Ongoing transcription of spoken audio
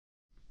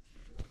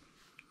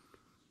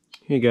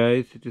Hey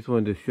guys, I just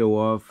wanted to show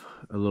off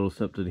a little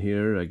something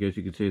here. I guess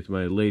you could say it's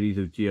my Ladies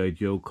of G.I.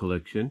 Joe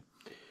collection.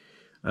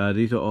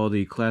 These are all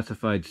the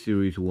classified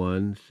series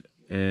ones,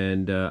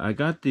 and I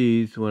got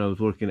these when I was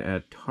working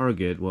at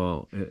Target.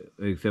 Well,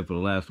 except for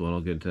the last one,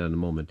 I'll get into that in a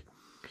moment.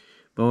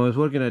 But when I was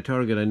working at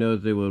Target, I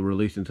noticed they were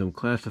releasing some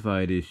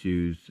classified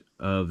issues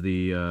of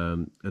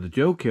the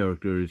Joe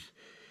characters,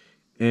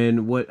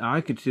 and what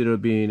I consider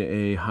being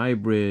a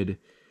hybrid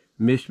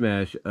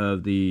mishmash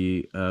of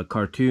the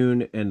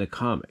cartoon and the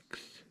comics,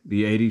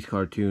 the 80s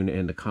cartoon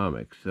and the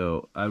comics.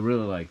 So I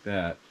really like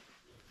that.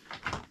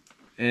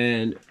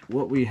 And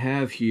what we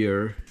have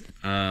here,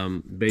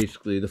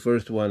 basically the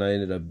first one I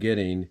ended up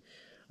getting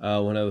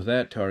when I was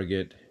at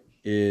Target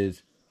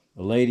is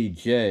Lady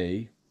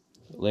Jaye.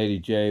 Lady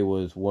Jaye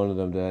was one of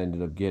them that I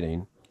ended up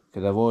getting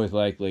because I've always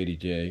liked Lady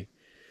Jaye.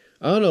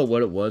 I don't know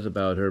what it was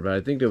about her, but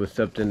I think there was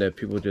something that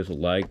people just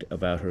liked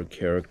about her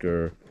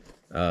character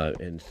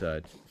and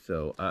such.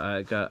 So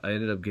I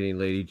ended up getting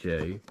Lady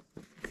Jaye,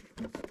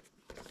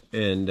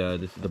 and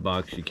this is the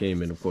box she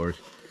came in. Of course,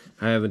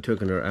 I haven't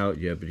taken her out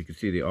yet, but you can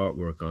see the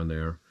artwork on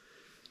there.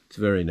 It's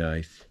very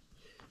nice.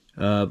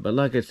 But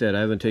like I said,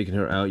 I haven't taken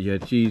her out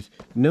yet. She's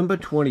number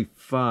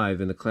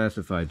 25 in the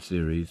classified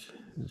series,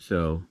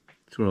 so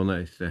it's real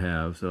nice to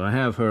have. So I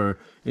have her,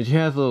 and she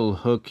has a little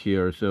hook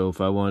here, so if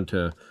I want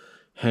to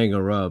hang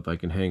her up, I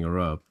can hang her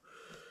up.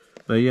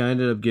 But yeah, I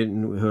ended up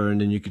getting her,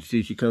 and then you can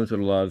see she comes with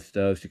a lot of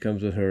stuff. She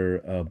comes with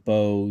her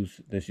bows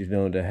that she's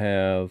known to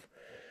have.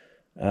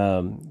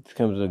 She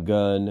comes with a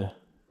gun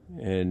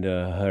and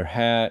her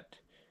hat,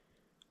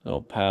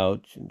 little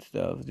pouch and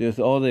stuff. Just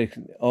all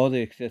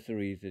the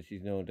accessories that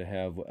she's known to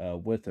have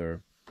with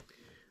her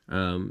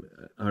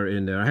are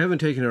in there. I haven't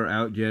taken her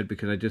out yet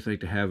because I just like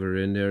to have her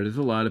in there. There's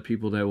a lot of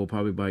people that will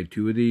probably buy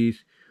two of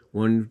these,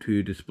 one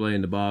to display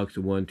in the box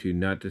and one to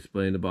not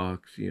display in the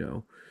box, you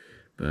know.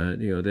 But,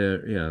 you know,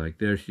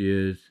 there she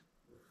is.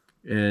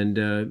 And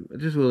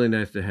just really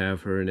nice to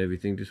have her and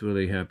everything. Just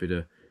really happy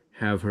to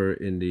have her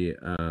in the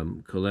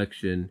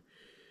collection.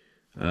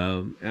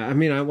 I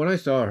mean, when I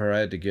saw her, I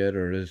had to get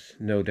her. There's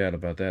no doubt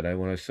about that.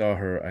 When I saw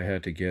her, I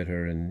had to get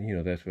her. And, you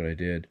know, that's what I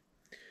did.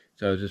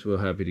 So I was just real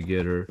happy to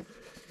get her.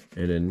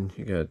 And then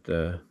you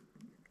got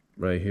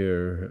right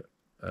here,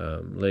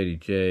 Lady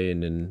Jaye,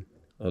 and then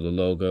all the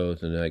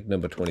logos, and like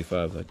number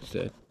 25, like I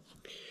said.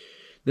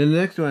 Then the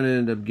next one I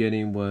ended up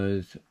getting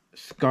was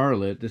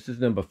Scarlett. This is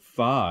number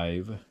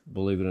 5,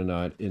 believe it or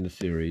not, in the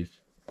series.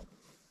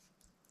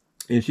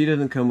 And she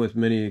doesn't come with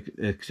many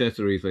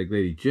accessories like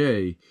Lady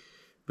Jaye,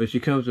 but she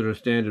comes with her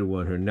standard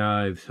one, her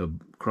knives, her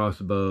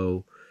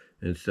crossbow,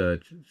 and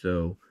such.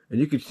 So, and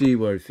you can see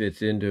where it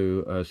fits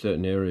into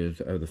certain areas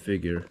of the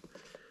figure.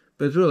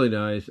 But it's really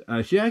nice.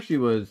 She actually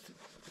was,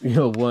 you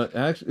know what,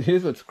 actually,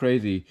 here's what's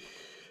crazy.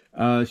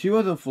 She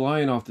wasn't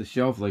flying off the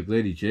shelf like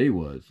Lady Jaye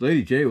was.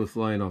 Lady Jaye was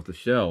flying off the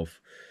shelf.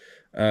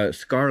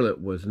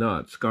 Scarlett was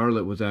not.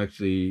 Scarlett was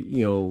actually,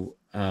 you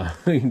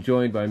know,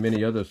 joined by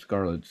many other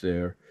Scarletts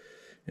there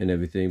and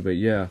everything. But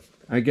yeah,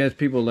 I guess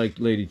people liked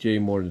Lady Jaye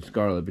more than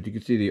Scarlett. But you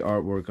can see the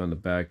artwork on the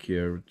back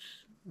here.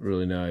 It's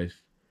really nice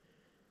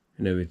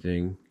and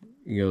everything.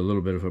 You know, a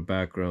little bit of her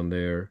background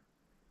there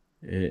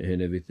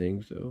and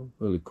everything. So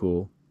really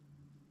cool.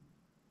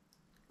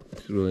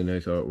 It's really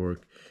nice artwork.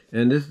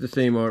 And this is the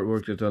same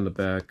artwork that's on the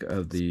back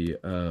of the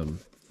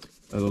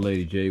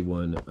Lady Jaye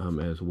one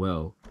as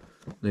well.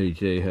 Lady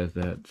Jaye has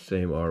that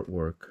same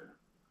artwork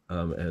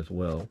as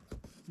well.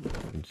 You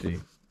can see.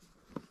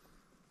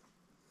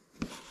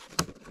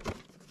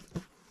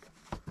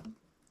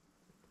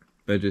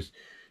 I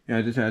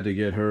just had to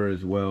get her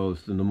as well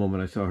as the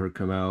moment I saw her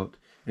come out.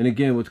 And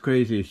again, what's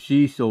crazy is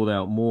she sold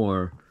out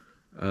more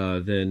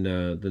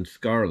than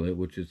Scarlett,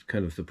 which is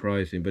kind of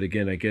surprising. But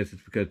again, I guess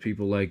it's because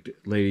people liked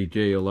Lady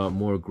Jaye a lot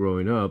more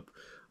growing up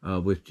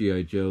with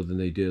G.I. Joe than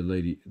they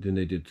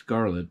did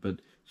Scarlett. But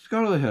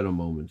Scarlett had her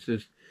moments.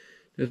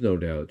 There's no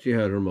doubt she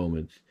had her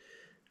moments.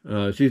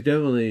 She's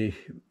definitely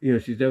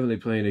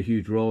playing a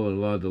huge role in a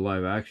lot of the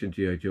live action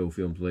G.I. Joe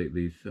films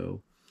lately.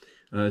 So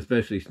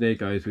especially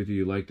Snake Eyes, whether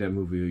you liked that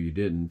movie or you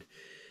didn't,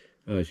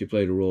 she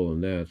played a role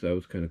in that. So that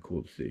was kind of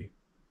cool to see.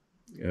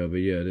 But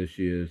yeah, there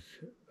she is.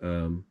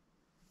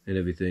 And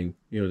everything,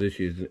 you know, this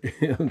she is.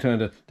 I'm trying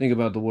to think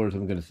about the words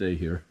I'm going to say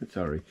here.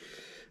 Sorry.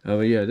 But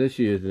yeah, this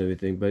she is and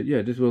everything. But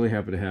yeah, just really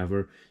happy to have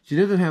her. She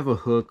doesn't have a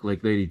hook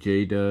like Lady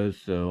Jaye does.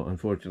 So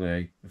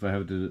unfortunately, if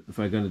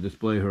I'm going to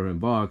display her in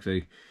box,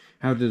 I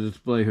have to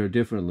display her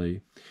differently.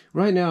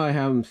 Right now, I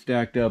have them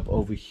stacked up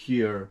over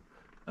here.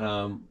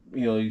 You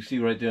know, you see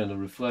right there in the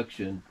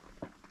reflection.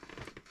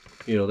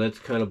 You know, that's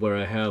kind of where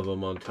I have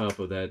them on top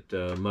of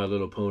that My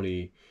Little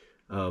Pony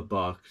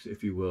box,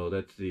 if you will.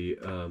 That's the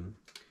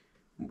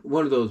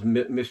one of those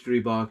mystery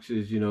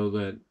boxes, you know,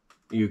 that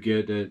you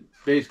get that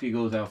basically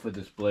goes out for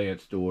display at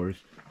stores.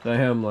 So I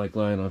have them like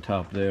lying on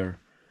top there.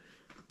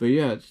 But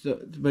yeah,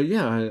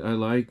 I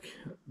like.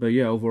 But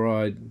yeah,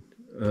 overall,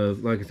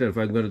 like I said, if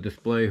I'm going to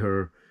display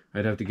her,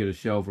 I'd have to get a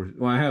shelf.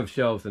 Well, I have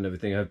shelves and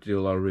everything. I have to do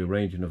a lot of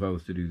rearranging if I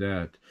was to do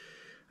that,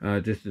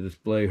 just to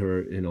display her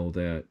and all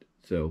that.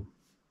 So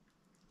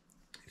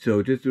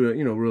So just,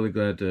 really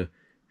glad to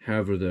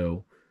have her,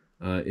 though,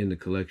 in the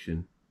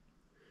collection.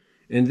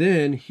 And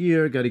then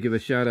here, got to give a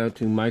shout out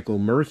to Michael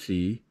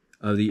Mercy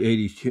of the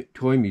 80s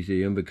Toy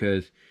Museum,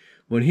 because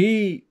when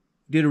he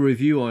did a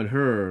review on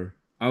her,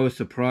 I was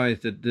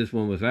surprised that this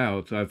one was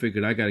out. So I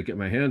figured I got to get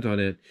my hands on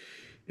it.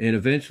 And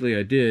eventually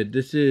I did.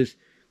 This is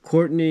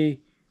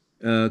Courtney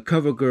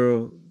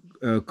Covergirl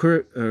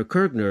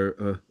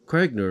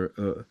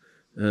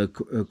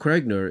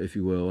Kragner, if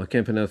you will. I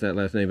can't pronounce that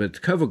last name, but it's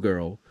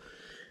Covergirl.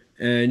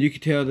 And you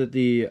can tell that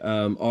the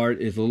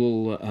art is a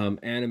little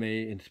anime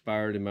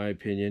inspired, in my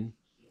opinion.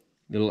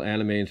 Little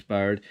anime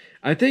inspired.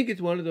 I think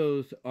it's one of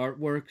those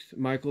artworks,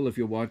 Michael, if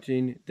you're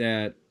watching,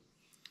 that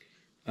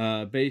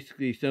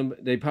basically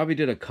they probably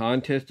did a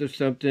contest or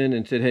something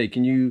and said, hey,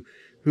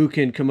 who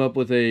can come up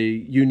with a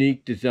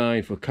unique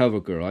design for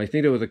CoverGirl? I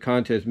think there was a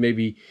contest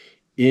maybe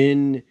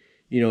in-house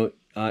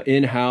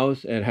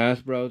at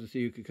Hasbro to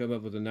see who could come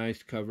up with a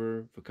nice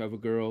cover for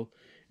CoverGirl.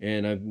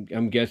 And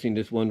I'm guessing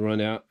this one won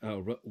out.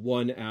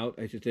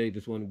 I should say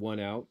this one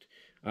won out.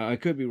 I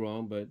could be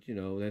wrong, but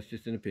that's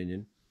just an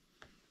opinion.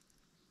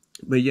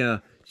 But yeah,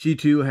 she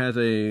too has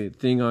a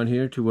thing on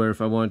here to where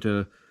if I want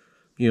to,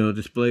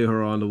 display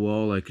her on the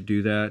wall, I could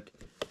do that.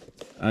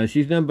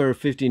 She's number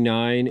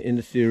 59 in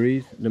the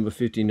series, number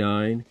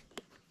 59.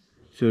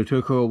 So it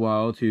took her a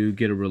while to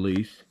get a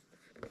release.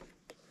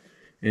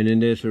 And then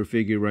there's her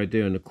figure right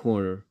there in the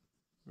corner,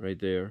 right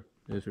there.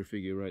 There's her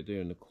figure right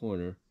there in the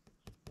corner.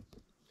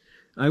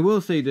 I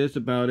will say this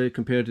about it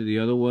compared to the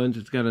other ones.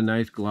 It's got a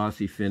nice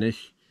glossy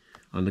finish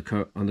on the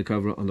cover,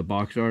 on the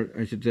box art,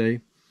 I should say.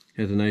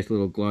 Has a nice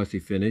little glossy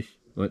finish,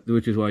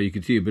 which is why you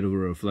can see a bit of a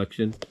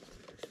reflection.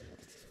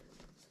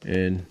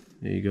 And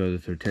there you go.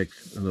 That's her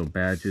text, little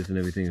badges and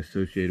everything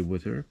associated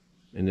with her.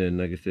 And then,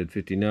 like I said,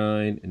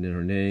 59, and then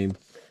her name.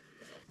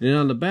 And then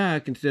on the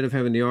back, instead of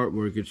having the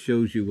artwork, it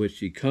shows you what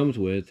she comes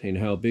with and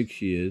how big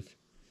she is.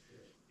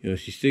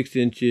 She's 6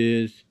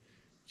 inches.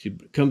 She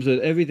comes with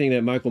everything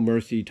that Michael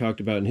Mercy talked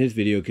about in his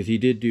video, because he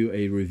did do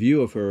a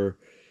review of her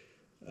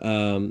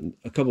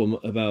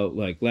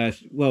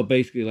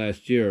basically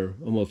last year,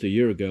 almost a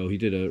year ago. He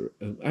did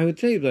I would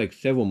say like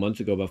several months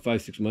ago, about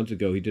 5-6 months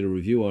ago, he did a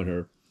review on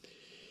her.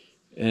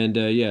 And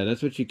yeah,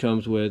 that's what she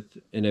comes with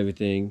and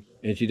everything.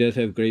 And she does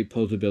have great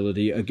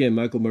posability. Again,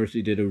 Michael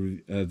Mercy did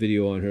a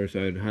video on her,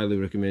 so I'd highly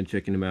recommend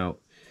checking him out.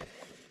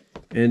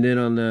 And then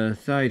on the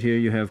side here,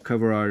 you have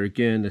cover art.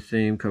 Again, the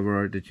same cover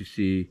art that you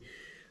see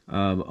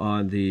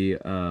on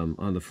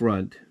the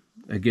front.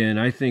 Again,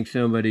 I think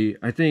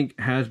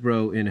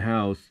Hasbro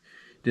in-house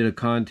did a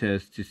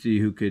contest to see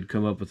who could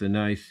come up with a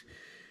nice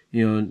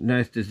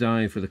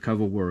design for the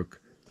cover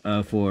work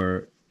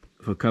for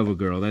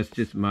CoverGirl. That's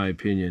just my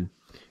opinion.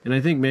 And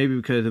I think maybe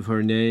because of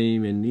her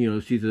name and,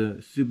 she's a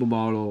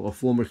supermodel, a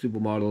former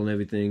supermodel and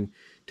everything,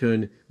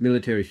 turned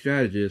military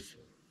strategist,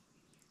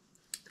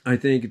 I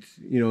think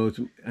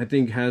I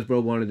think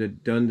Hasbro wanted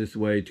it done this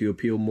way to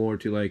appeal more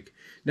to, like,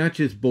 not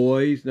just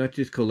boys, not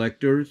just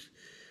collectors,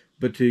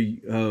 but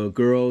to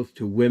girls,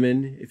 to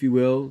women, if you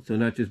will. So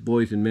not just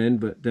boys and men,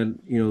 but then,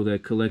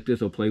 that collect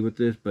this or play with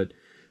this, but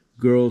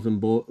girls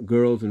and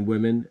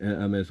women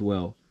as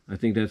well. I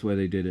think that's why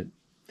they did it.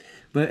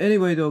 But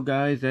anyway, though,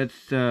 guys, that's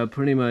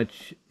pretty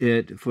much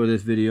it for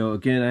this video.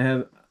 Again,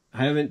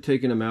 I haven't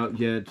taken them out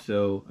yet,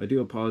 so I do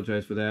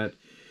apologize for that.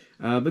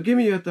 But give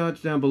me your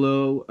thoughts down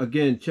below.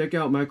 Again, check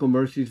out Michael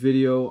Mercy's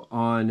video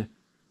on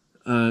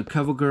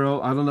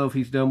CoverGirl. I don't know if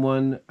he's done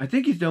one. I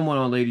think he's done one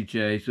on Lady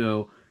Jaye,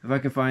 so if I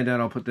can find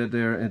that, I'll put that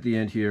there at the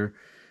end here.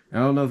 I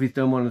don't know if he's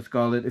done one on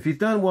Scarlett. If he's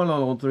done one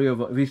on all three of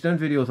them, if he's done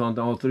videos on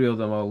all three of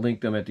them, I'll link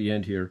them at the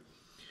end here.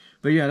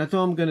 But yeah, that's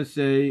all I'm going to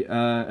say.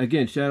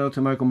 Again, shout out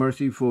to Michael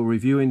Mercy for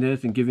reviewing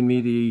this and giving me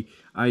the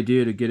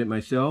idea to get it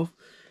myself.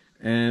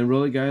 And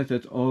really, guys,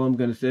 that's all I'm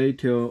going to say.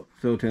 Till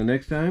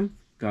next time,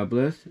 God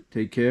bless,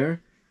 take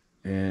care,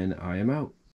 and I am out.